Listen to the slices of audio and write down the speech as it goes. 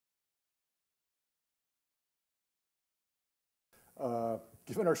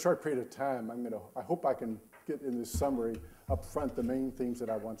Given our short period of time, I hope I can get in this summary up front the main themes that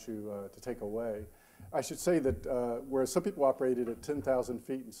I want you to take away. I should say that whereas some people operated at 10,000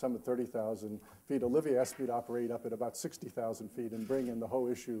 feet and some at 30,000 feet, Olivia asked me to operate up at about 60,000 feet and bring in the whole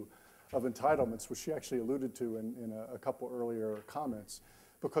issue of entitlements, which she actually alluded to in a couple earlier comments.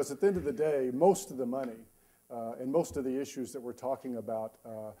 Because at the end of the day, most of the money and most of the issues that we're talking about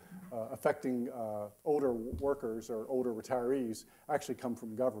affecting older workers or older retirees actually come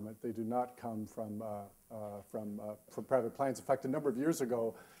from government. They do not come from private plans. In fact, a number of years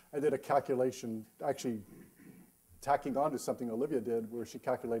ago, I did a calculation, actually tacking on to something Olivia did, where she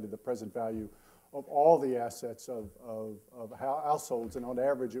calculated the present value of all the assets of households, and on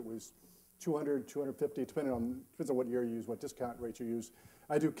average it was 200, 250, depends on what year you use, what discount rate you use.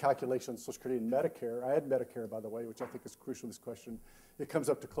 I do calculations on Social Security and Medicare. I had Medicare, by the way, which I think is crucial in this question. It comes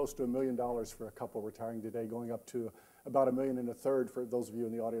up to close to $1 million for a couple retiring today, going up to about $1.3 million for those of you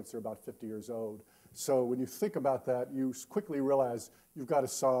in the audience that are about 50 years old. So when you think about that, you quickly realize you've got to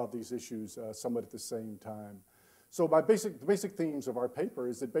solve these issues somewhat at the same time. So the basic themes of our paper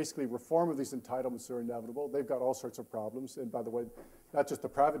is that basically reform of these entitlements are inevitable. They've got all sorts of problems. And by the way, not just the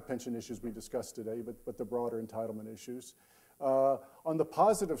private pension issues we discussed today, but the broader entitlement issues. On the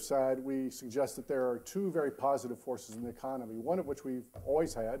positive side, we suggest that there are two very positive forces in the economy, one of which we've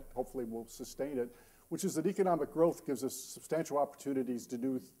always had, hopefully we'll sustain it, which is that economic growth gives us substantial opportunities to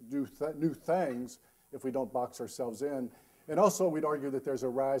do new things if we don't box ourselves in. And also, we'd argue that there's a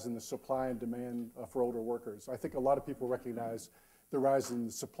rise in the supply and demand for older workers. I think a lot of people recognize the rise in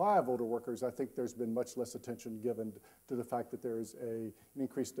the supply of older workers. I think there's been much less attention given to the fact that there is an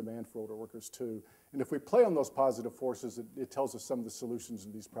increased demand for older workers too. And if we play on those positive forces, it tells us some of the solutions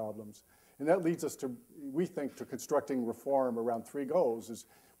to these problems. And that leads us to, we think, to constructing reform around three goals. Is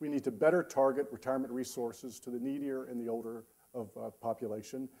we need to better target retirement resources to the needier and the older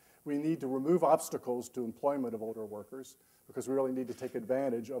population. We need to remove obstacles to employment of older workers, because we really need to take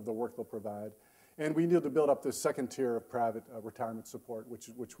advantage of the work they'll provide. And we need to build up this second tier of private retirement support,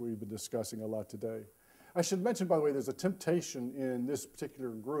 which we've been discussing a lot today. I should mention, by the way, there's a temptation in this particular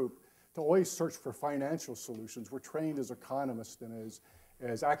group to always search for financial solutions. We're trained as economists and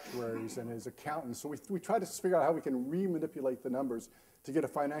as actuaries and as accountants. So we try to figure out how we can re-manipulate the numbers to get a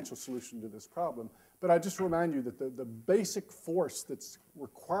financial solution to this problem. But I just remind you that the basic force that's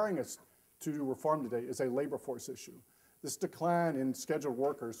requiring us to do reform today is a labor force issue. This decline in scheduled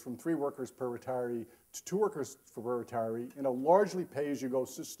workers from 3 workers per retiree to 2 workers per retiree in a largely pay-as-you-go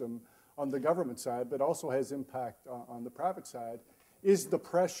system on the government side, but also has impact on the private side, is the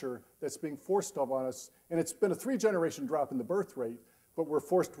pressure that's being forced on us. And it's been a 3-generation drop in the birth rate, but we're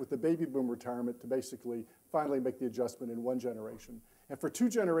forced with the baby boom retirement to basically finally make the adjustment in 1 generation. And for 2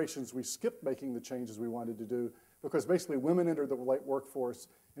 generations, we skipped making the changes we wanted to do because basically women entered the workforce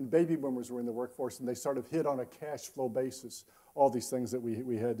and baby boomers were in the workforce, and they sort of hit on a cash flow basis all these things that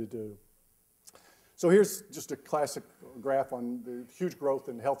we had to do. So here's just a classic graph on the huge growth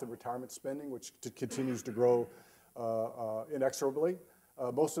in health and retirement spending, which continues to grow inexorably.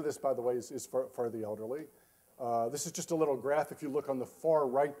 Most of this, by the way, is for the elderly. This is just a little graph. If you look on the far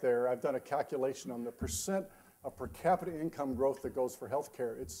right there, I've done a calculation on the percent of per capita income growth that goes for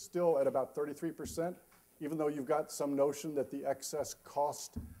healthcare. It's still at about 33%, even though you've got some notion that the excess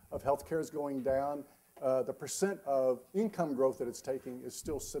cost of healthcare is going down. The percent of income growth that it's taking is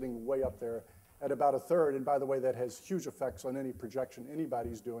still sitting way up there at about 1/3. And by the way, that has huge effects on any projection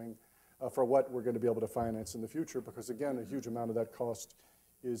anybody's doing for what we're going to be able to finance in the future, because again, a huge amount of that cost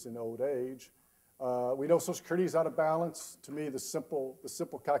is in old age. We know Social Security is out of balance. To me, the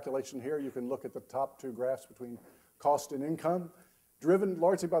simple calculation here, you can look at the top 2 graphs between cost and income, driven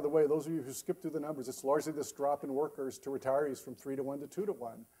largely, by the way, those of you who skip through the numbers, it's largely this drop in workers to retirees from 3 to 1 to 2 to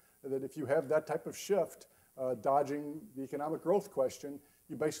 1. That if you have that type of shift, dodging the economic growth question,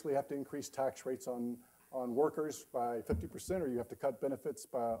 you basically have to increase tax rates on workers by 50%, or you have to cut benefits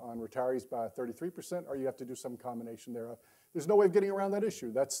on retirees by 33%, or you have to do some combination thereof. There's no way of getting around that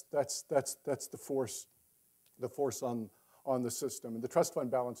issue. That's the force on the system. And the trust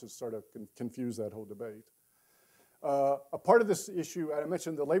fund balances sort of confuse that whole debate. A part of this issue, and I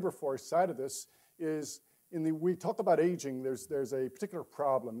mentioned the labor force side of this, is we talk about aging, there's a particular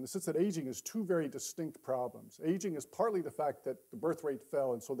problem in the sense that aging is 2 very distinct problems. Aging is partly the fact that the birth rate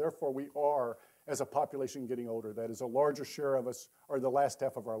fell, and so therefore we are, as a population, getting older. That is, a larger share of us are the last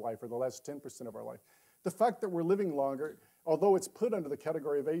half of our life, or the last 10% of our life. The fact that we're living longer, although it's put under the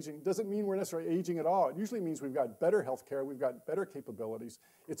category of aging, doesn't mean we're necessarily aging at all. It usually means we've got better health care, we've got better capabilities.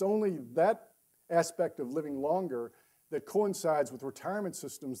 It's only that aspect of living longer that coincides with retirement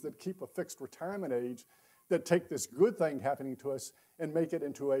systems that keep a fixed retirement age that take this good thing happening to us and make it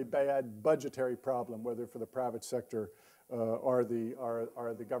into a bad budgetary problem, whether for the private sector or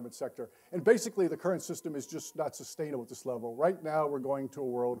the government sector. And basically, the current system is just not sustainable at this level. Right now, we're going to a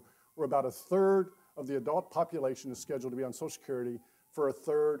world where about a third of the adult population is scheduled to be on Social Security for a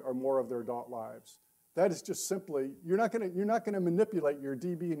third or more of their adult lives. That is just simply, you're not going to manipulate your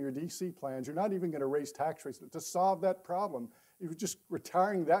DB and your DC plans. You're not even going to raise tax rates to solve that problem. You're just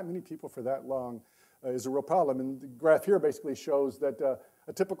retiring that many people for that long is a real problem. And the graph here basically shows that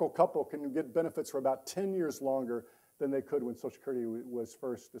a typical couple can get benefits for about 10 years longer than they could when Social Security was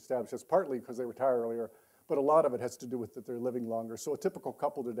first established. That's partly because they retire earlier, but a lot of it has to do with that they're living longer. So a typical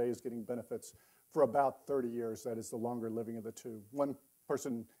couple today is getting benefits for about 30 years. That is the longer living of the two. One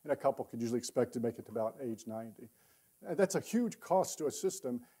person in a couple could usually expect to make it to about age 90. That's a huge cost to a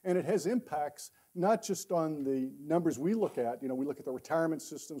system, and it has impacts not just on the numbers we look at. You know, we look at the retirement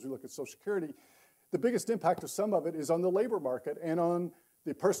systems, we look at Social Security. The biggest impact of some of it is on the labor market and on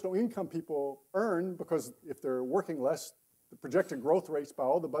the personal income people earn, because if they're working less, the projected growth rates by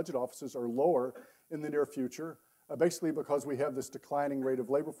all the budget offices are lower in the near future, basically because we have this declining rate of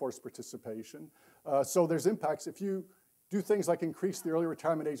labor force participation. So there's impacts. If you do things like increase the early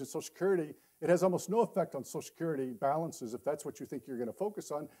retirement age of Social Security, it has almost no effect on Social Security balances if that's what you think you're going to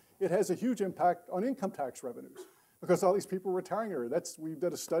focus on. It has a huge impact on income tax revenues because all these people are retiring early. We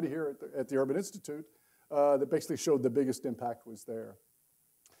did a study here at the Urban Institute that basically showed the biggest impact was there.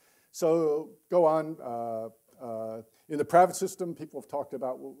 So go on. In the private system, people have talked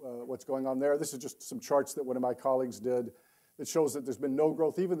about what's going on there. This is just some charts that one of my colleagues did that shows that there's been no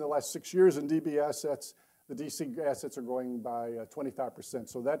growth even in the last 6 years in DB assets. The DC assets are growing by 25%.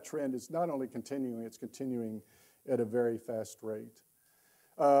 So that trend is not only continuing, it's continuing at a very fast rate.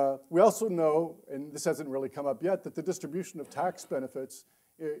 We also know, and this hasn't really come up yet, that the distribution of tax benefits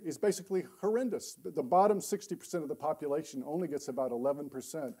is basically horrendous. The bottom 60% of the population only gets about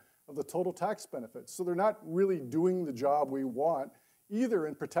 11% of the total tax benefits. So they're not really doing the job we want, either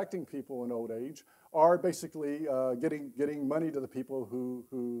in protecting people in old age or basically getting money to the people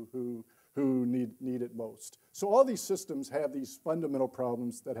who need it most. So all these systems have these fundamental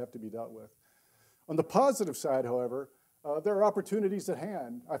problems that have to be dealt with. On the positive side, however, there are opportunities at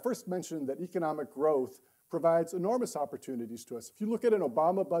hand. I first mentioned that economic growth provides enormous opportunities to us. If you look at an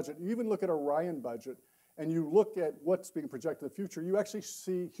Obama budget, you even look at a Ryan budget, and you look at what's being projected in the future, you actually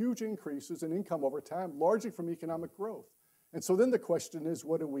see huge increases in income over time, largely from economic growth. And so then the question is,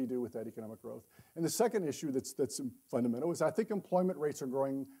 what do we do with that economic growth? And the second issue that's fundamental is I think employment rates are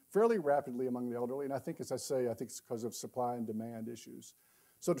growing fairly rapidly among the elderly. And I think, as I say, I think it's because of supply and demand issues.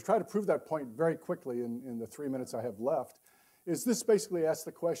 So to try to prove that point very quickly in the 3 minutes I have left, is this basically asks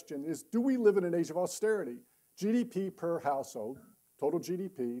the question, do we live in an age of austerity? GDP per household, total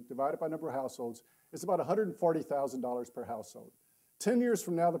GDP divided by number of households, is about $140,000 per household. 10 years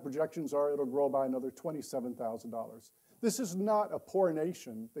from now, the projections are it'll grow by another $27,000. This is not a poor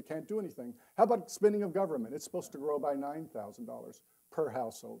nation that can't do anything. How about spending of government? It's supposed to grow by $9,000 per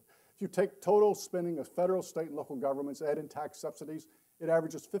household. If you take total spending of federal, state, and local governments, add in tax subsidies, it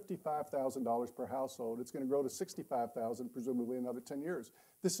averages $55,000 per household. It's going to grow to $65,000, presumably in another 10 years.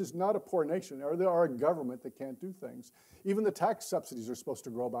 This is not a poor nation, or there are a government that can't do things. Even the tax subsidies are supposed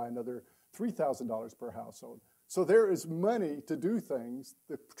to grow by another $3,000 per household. So there is money to do things.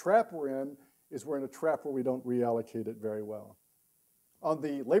 The trap we're in is we're in a trap where we don't reallocate it very well. On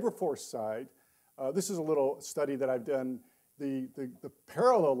the labor force side, this is a little study that I've done. The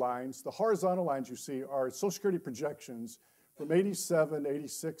parallel lines, the horizontal lines you see are Social Security projections from 87,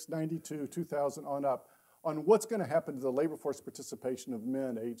 86, 92, 2000 on up on what's going to happen to the labor force participation of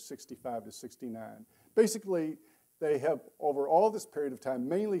men aged 65 to 69. Basically, they have, over all this period of time,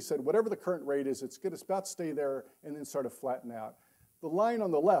 mainly said whatever the current rate is, it's going to about stay there and then sort of flatten out. The line on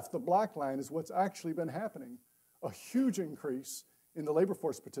the left, the black line, is what's actually been happening. A huge increase in the labor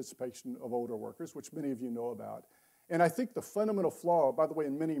force participation of older workers, which many of you know about. And I think the fundamental flaw, by the way,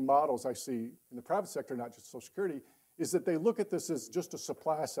 in many models I see in the private sector, not just Social Security, is that they look at this as just a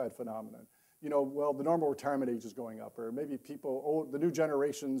supply side phenomenon. You know, well, the normal retirement age is going up, or maybe people, the new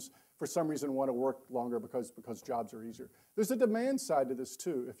generations, for some reason want to work longer because jobs are easier. There's a demand side to this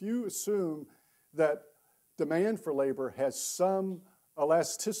too. If you assume that demand for labor has some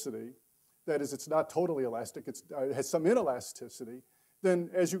elasticity, that is, it's not totally elastic, it has some inelasticity, then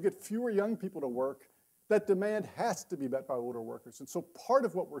as you get fewer young people to work, that demand has to be met by older workers. And so part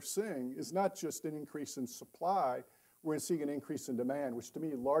of what we're seeing is not just an increase in supply, we're seeing an increase in demand, which to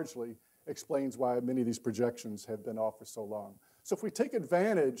me largely explains why many of these projections have been off for so long. So if we take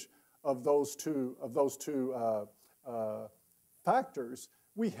advantage of those two factors,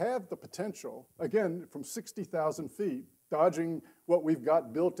 we have the potential, again, from 60,000 feet, dodging what we've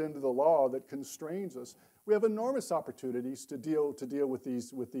got built into the law that constrains us, we have enormous opportunities to deal with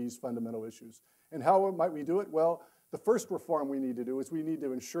these fundamental issues. And how might we do it? Well, the first reform we need to do is we need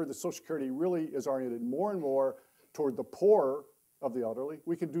to ensure that Social Security really is oriented more and more toward the poor of the elderly.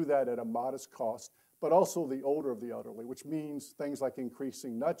 We can do that at a modest cost, but also the older of the elderly, which means things like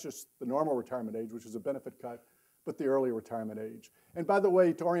increasing not just the normal retirement age, which is a benefit cut, but the early retirement age. And by the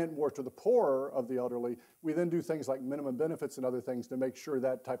way, to orient more to the poorer of the elderly, we then do things like minimum benefits and other things to make sure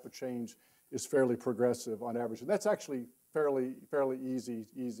that type of change is fairly progressive on average. And that's actually fairly easy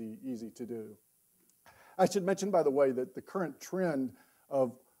to do. I should mention, by the way, that the current trend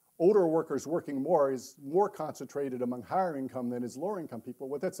of older workers working more is more concentrated among higher income than is lower income people.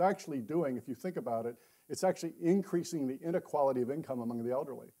 What that's actually doing, if you think about it, it's actually increasing the inequality of income among the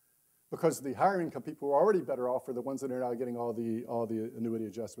elderly, because the higher income people who are already better off are the ones that are now getting all the annuity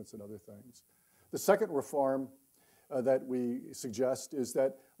adjustments and other things. The second reform that we suggest is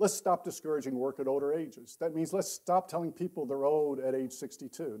that let's stop discouraging work at older ages. That means let's stop telling people they're old at age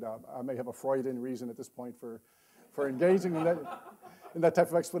 62. Now, I may have a Freudian reason at this point for engaging in that type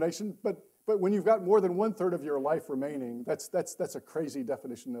of explanation, but when you've got more than 1/3 of your life remaining, that's a crazy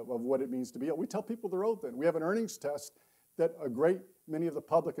definition of what it means to be old. We tell people they're old then. We have an earnings test that a great many of the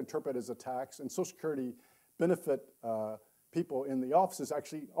public interpret as a tax, and Social Security benefit people in the offices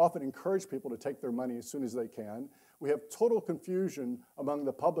actually often encourage people to take their money as soon as they can. We have total confusion among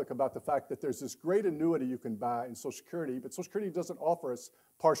the public about the fact that there's this great annuity you can buy in Social Security, but Social Security doesn't offer us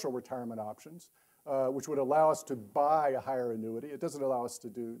partial retirement options, which would allow us to buy a higher annuity. It doesn't allow us to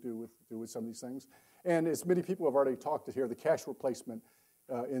do with some of these things. And as many people have already talked to here, the cash replacement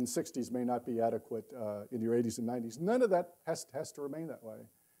in 60s may not be adequate in your 80s and 90s. None of that has to remain that way.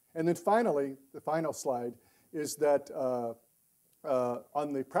 And then finally, the final slide is that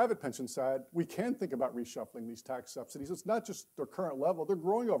on the private pension side, we can think about reshuffling these tax subsidies. It's not just their current level. They're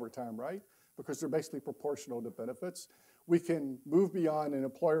growing over time, right? Because they're basically proportional to benefits. We can move beyond an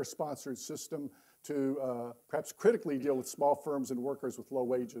employer-sponsored system to perhaps critically deal with small firms and workers with low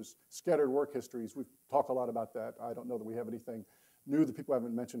wages, scattered work histories. We've talked a lot about that. I don't know that we have anything new that people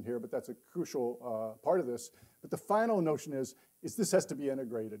haven't mentioned here, but that's a crucial part of this. But the final notion is this has to be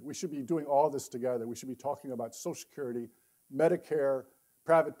integrated. We should be doing all this together. We should be talking about Social Security, Medicare,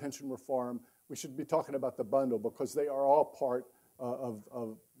 private pension reform. We should be talking about the bundle because they are all part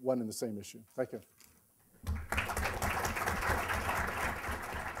of one and the same issue. Thank you.